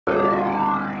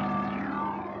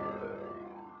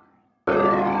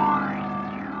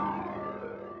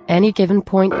Any given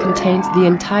point contains the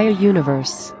entire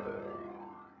universe.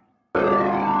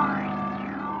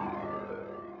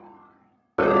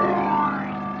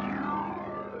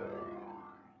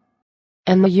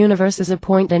 And the universe is a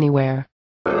point anywhere.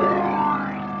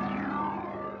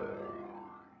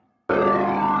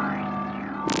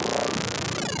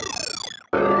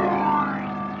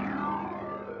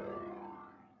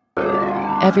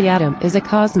 Every atom is a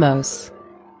cosmos.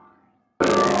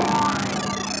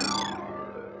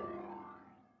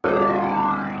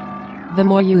 The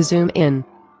more you zoom in,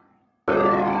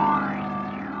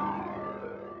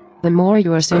 the more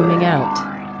you are zooming out.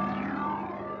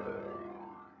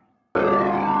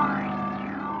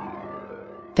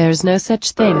 There's no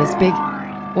such thing as big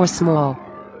or small.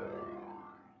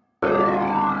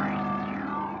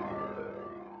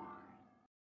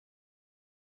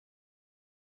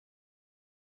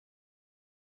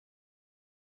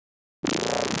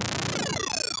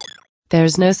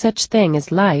 There's no such thing as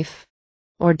life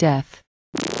or death.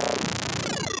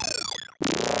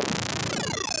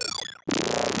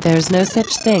 There's no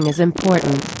such thing as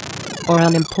important or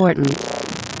unimportant.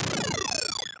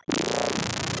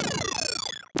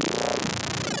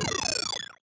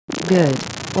 Good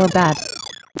or bad.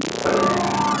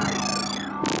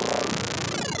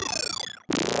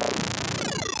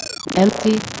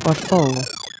 Empty or full.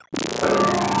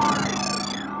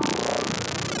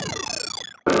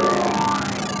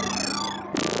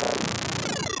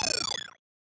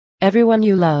 Everyone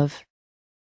you love,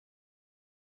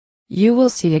 you will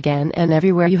see again, and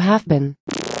everywhere you have been,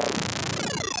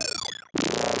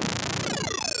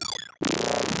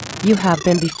 you have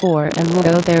been before and will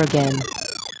go there again.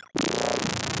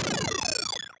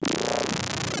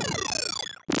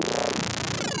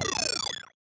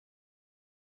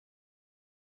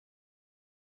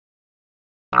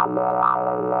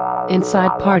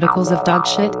 Inside particles of dog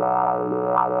shit?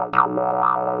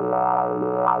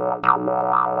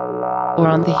 Or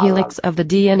on the helix of the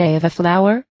DNA of a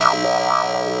flower?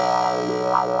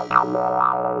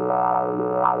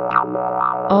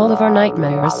 All of our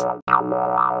nightmares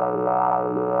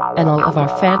and all of our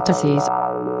fantasies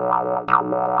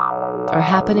are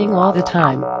happening all the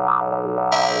time.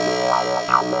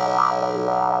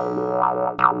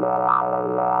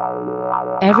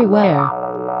 Everywhere.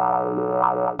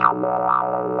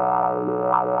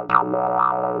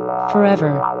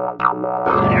 Forever.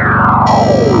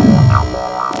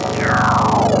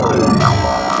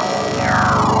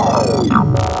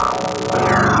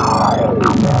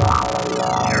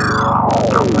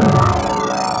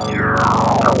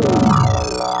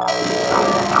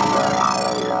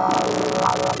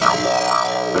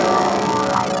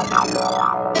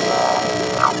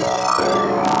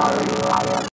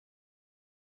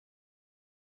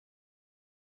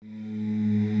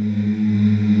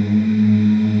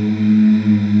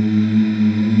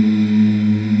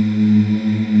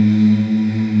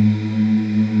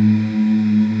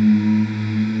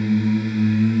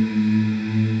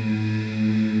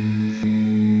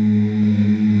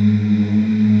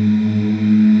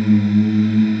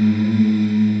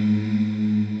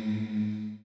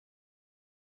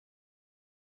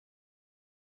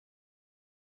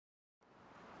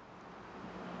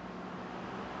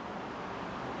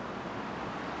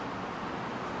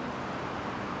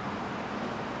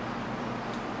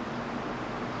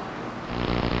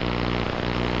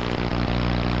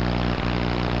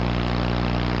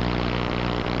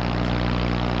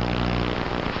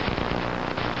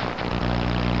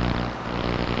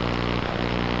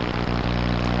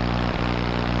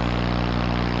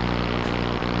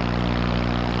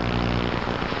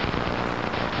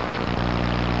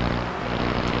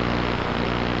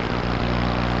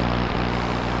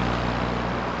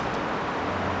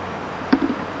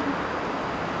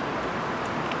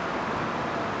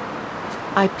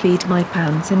 I peed my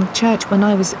pants in church when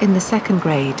I was in the 2nd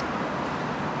grade.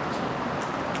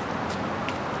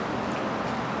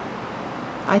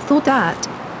 I thought that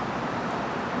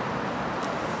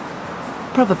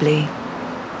probably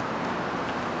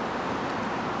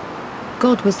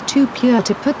God was too pure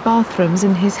to put bathrooms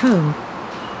in his home.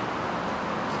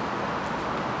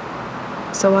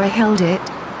 So I held it,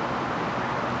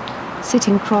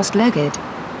 sitting cross-legged,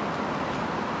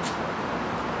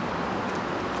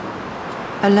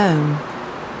 alone,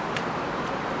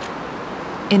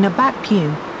 in a back pew,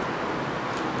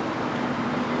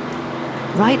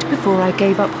 right before I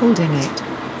gave up holding it.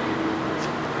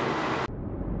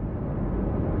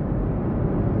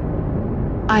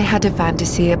 I had a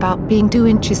fantasy about being 2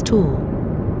 inches tall.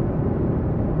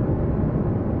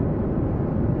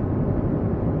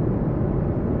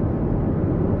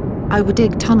 I would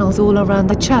dig tunnels all around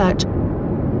the church,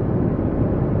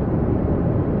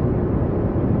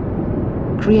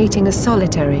 creating a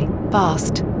solitary,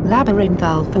 vast,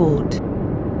 labyrinthal fort.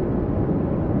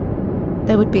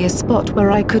 There would be a spot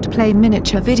where I could play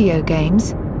miniature video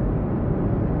games,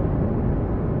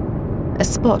 a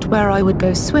spot where I would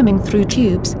go swimming through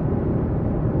tubes,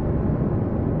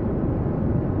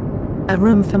 a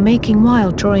room for making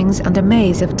wild drawings, and a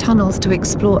maze of tunnels to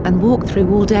explore and walk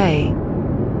through all day.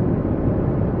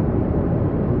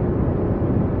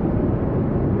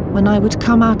 When I would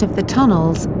come out of the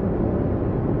tunnels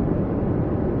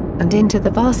and into the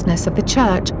vastness of the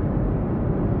church,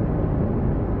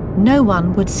 no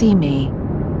one would see me,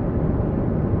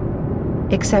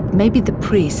 except maybe the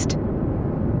priest,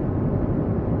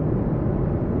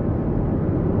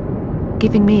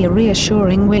 giving me a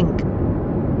reassuring wink,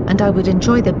 and I would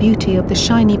enjoy the beauty of the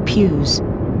shiny pews,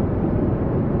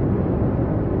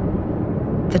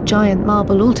 the giant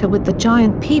marble altar with the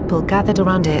giant people gathered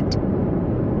around it.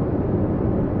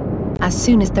 As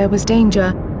soon as there was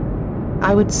danger,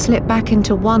 I would slip back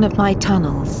into one of my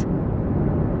tunnels.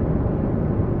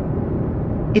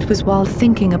 It was while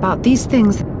thinking about these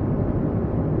things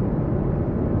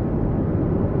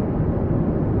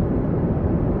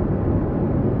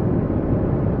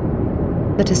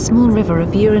that a small river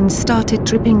of urine started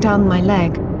dripping down my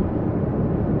leg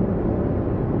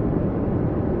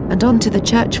and onto the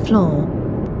church floor.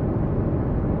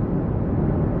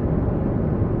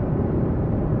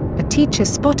 A teacher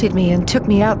spotted me and took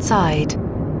me outside.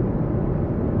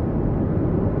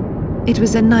 It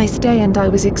was a nice day and I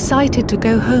was excited to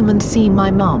go home and see my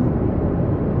mom.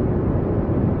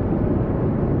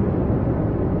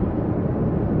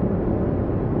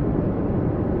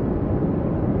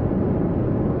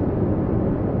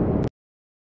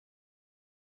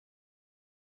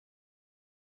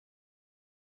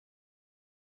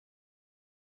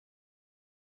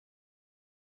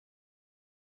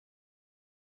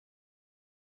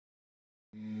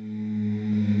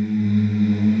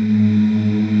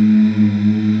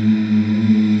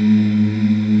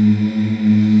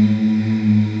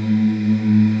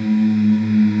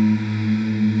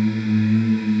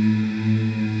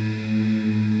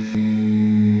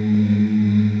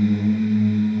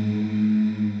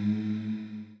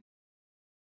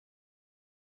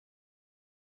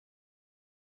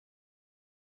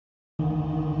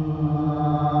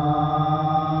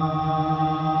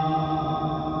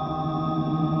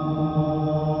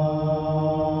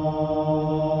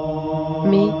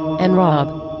 Me and Rob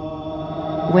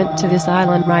went to this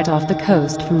island right off the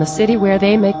coast from the city where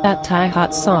they make that Thai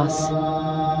hot sauce.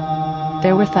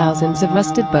 There were thousands of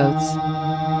rusted boats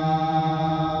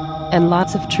and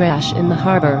lots of trash in the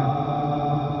harbor.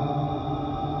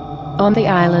 On the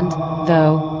island,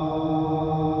 though,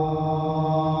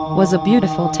 was a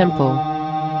beautiful temple,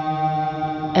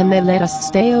 and they let us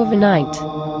stay overnight.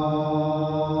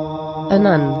 A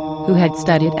nun, who had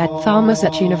studied at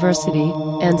Thammasat University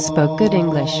and spoke good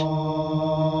English,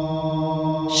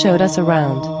 showed us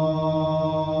around.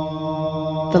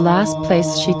 The last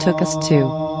place she took us to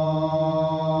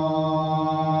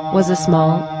was a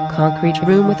small, concrete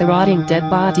room with a rotting dead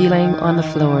body laying on the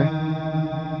floor.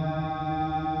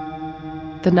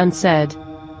 The nun said,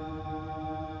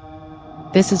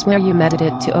 "This is where you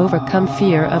meditate to overcome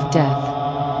fear of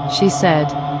death," she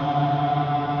said.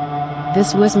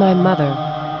 This was my mother.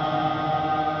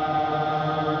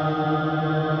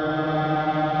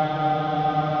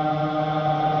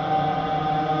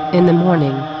 In the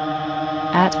morning,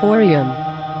 at 4 a.m.,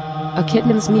 a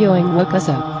kitten's meowing woke us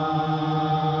up.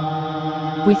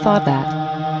 We thought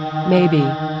that maybe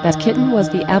that kitten was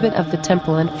the abbot of the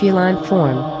temple in feline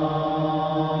form,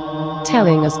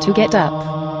 telling us to get up.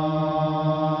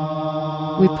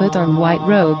 We put on white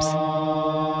robes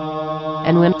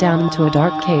and went down into a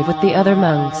dark cave with the other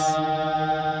monks.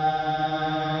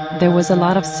 There was a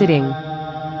lot of sitting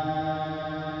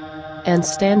and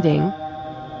standing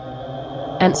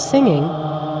and singing,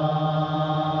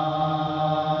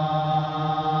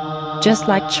 just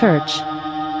like church.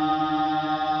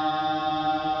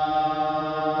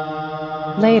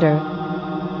 Later,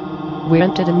 we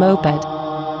rented a moped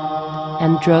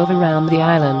and drove around the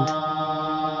island.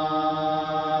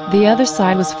 The other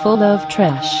side was full of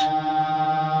trash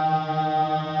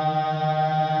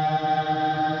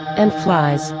and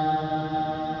flies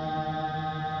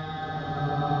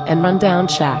and run-down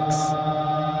shacks.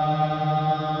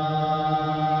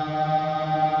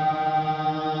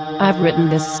 I've written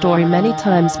this story many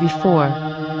times before,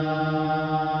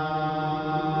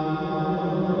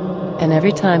 and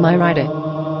every time I write it,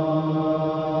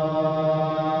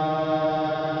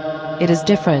 it is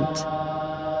different.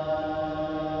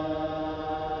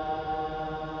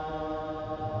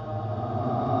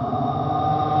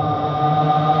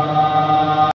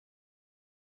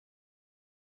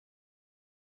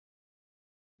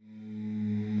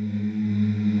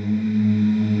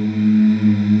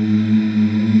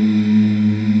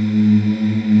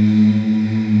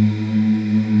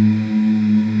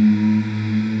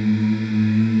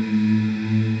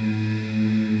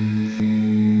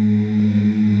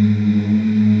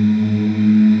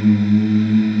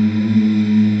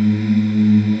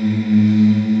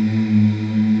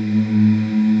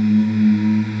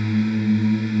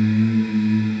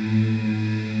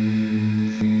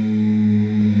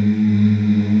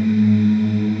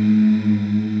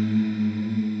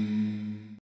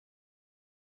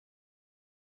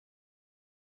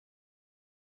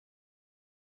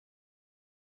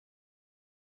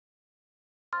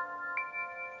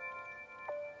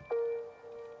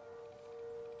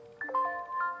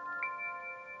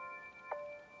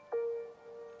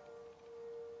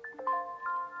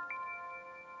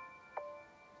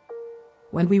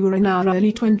 when we were in our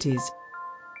early 20s.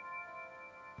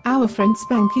 Our friend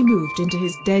Spanky moved into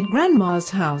his dead grandma's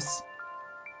house,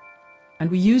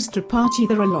 and we used to party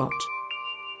there a lot.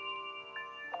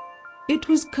 It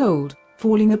was cold,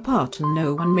 falling apart, and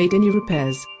no one made any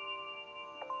repairs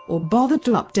or bothered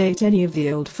to update any of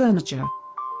the old furniture.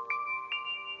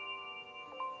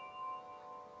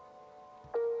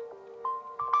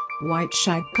 White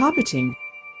shag carpeting,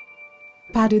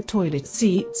 padded toilet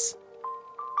seats,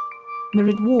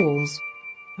 mirrored walls,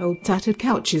 old tattered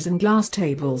couches and glass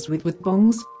tables with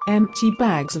bongs, empty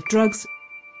bags of drugs,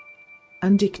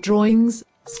 and dick drawings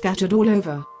scattered all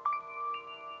over.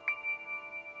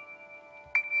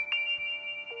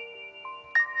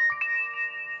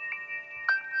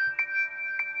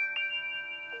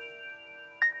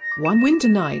 One winter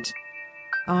night,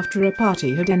 after a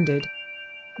party had ended,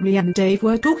 me and Dave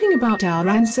were talking about our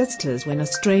ancestors when a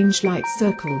strange light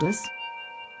circled us,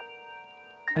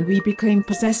 and we became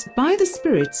possessed by the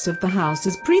spirits of the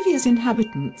house's previous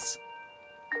inhabitants.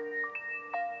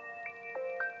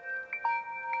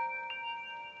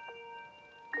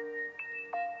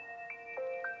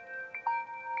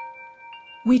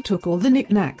 We took all the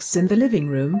knickknacks in the living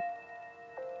room,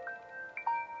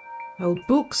 old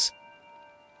books,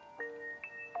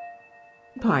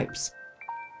 pipes,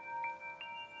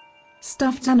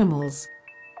 stuffed animals,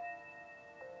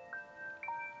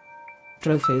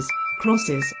 trophies,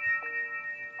 crosses,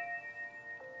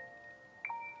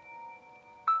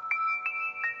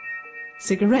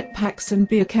 cigarette packs and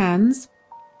beer cans,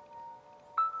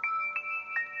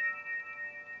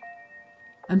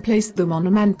 and placed them on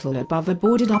a mantel above a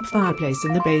boarded-up fireplace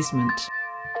in the basement.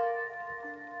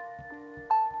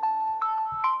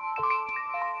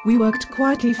 We worked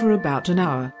quietly for about an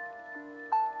hour,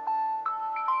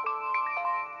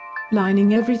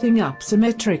 lining everything up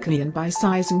symmetrically and by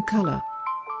size and color.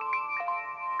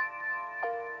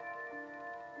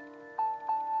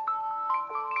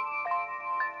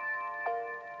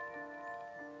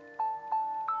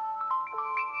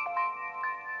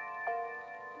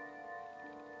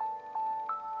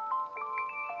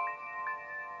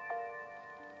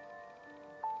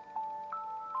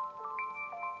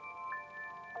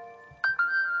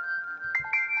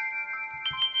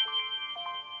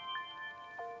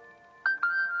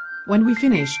 When we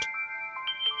finished,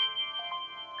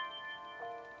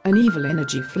 an evil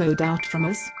energy flowed out from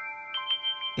us,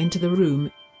 into the room,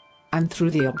 and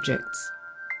through the objects.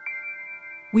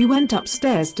 We went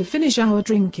upstairs to finish our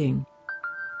drinking.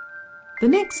 The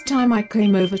next time I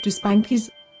came over to Spanky's,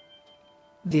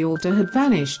 the altar had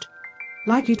vanished,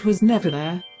 like it was never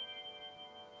there.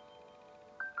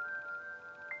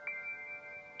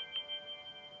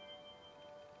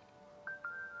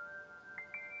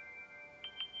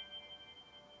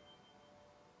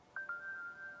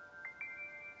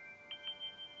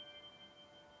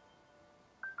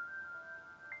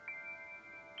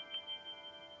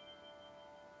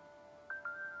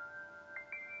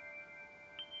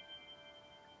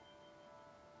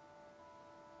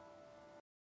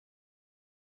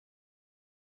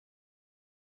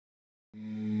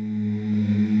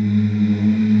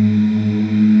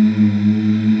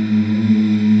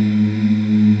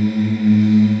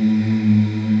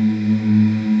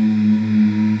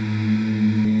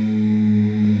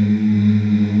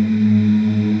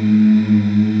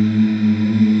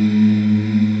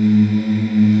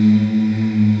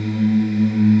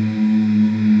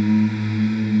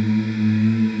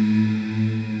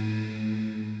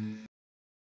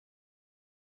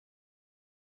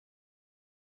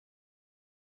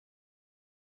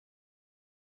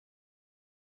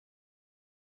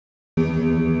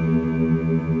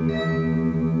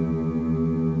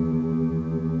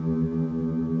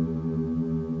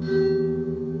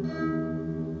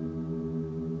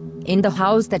 In the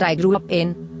house that I grew up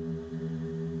in,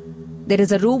 there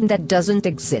is a room that doesn't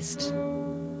exist.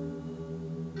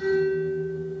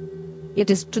 It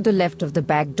is to the left of the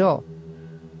back door,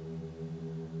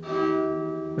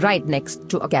 right next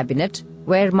to a cabinet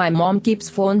where my mom keeps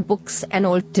phone books and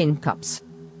old tin cups.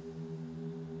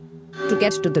 To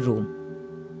get to the room,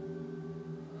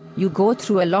 you go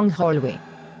through a long hallway.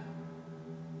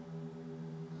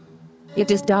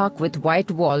 It is dark with white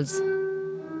walls,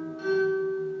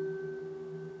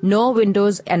 no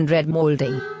windows and red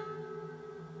molding.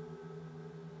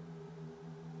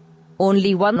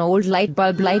 Only one old light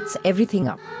bulb lights everything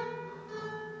up.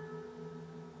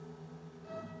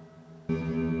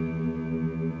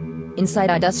 Inside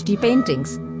are dusty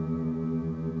paintings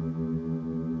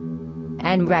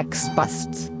and wax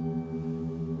busts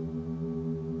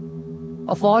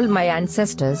of all my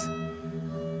ancestors.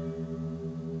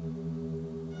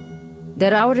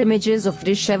 There are images of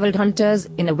disheveled hunters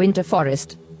in a winter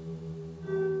forest.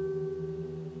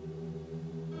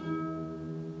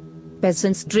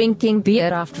 Peasants drinking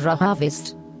beer after a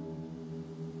harvest.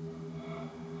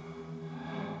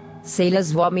 Sailors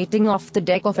vomiting off the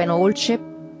deck of an old ship.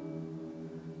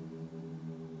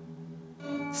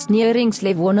 Sneering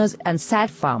slave owners and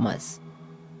sad farmers.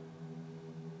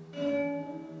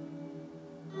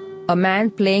 A man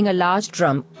playing a large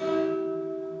drum.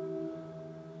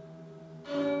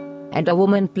 And a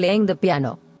woman playing the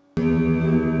piano.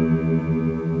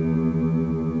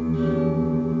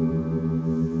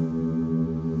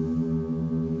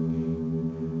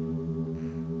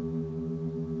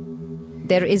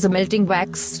 There is a melting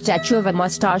wax statue of a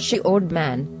mustachioed old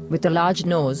man with a large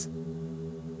nose,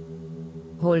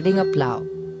 holding a plow.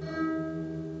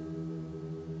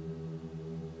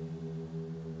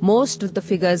 Most of the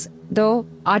figures, though,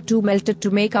 are too melted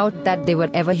to make out that they were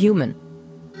ever human.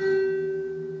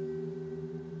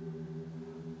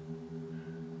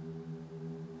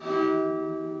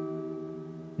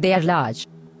 They are large,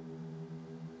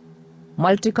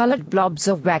 multicolored blobs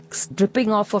of wax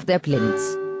dripping off of their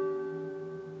plinths.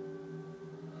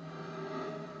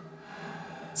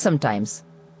 Sometimes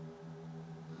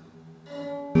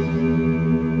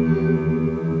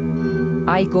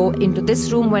I go into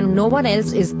this room when no one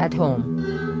else is at home.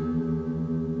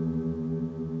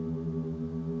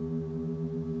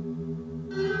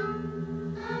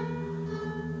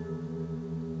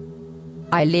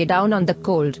 I lay down on the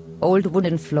cold, old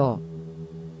wooden floor,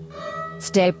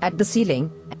 stare at the ceiling,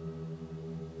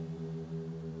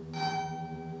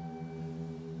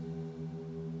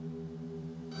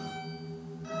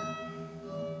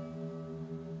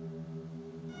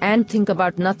 and think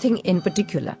about nothing in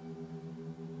particular.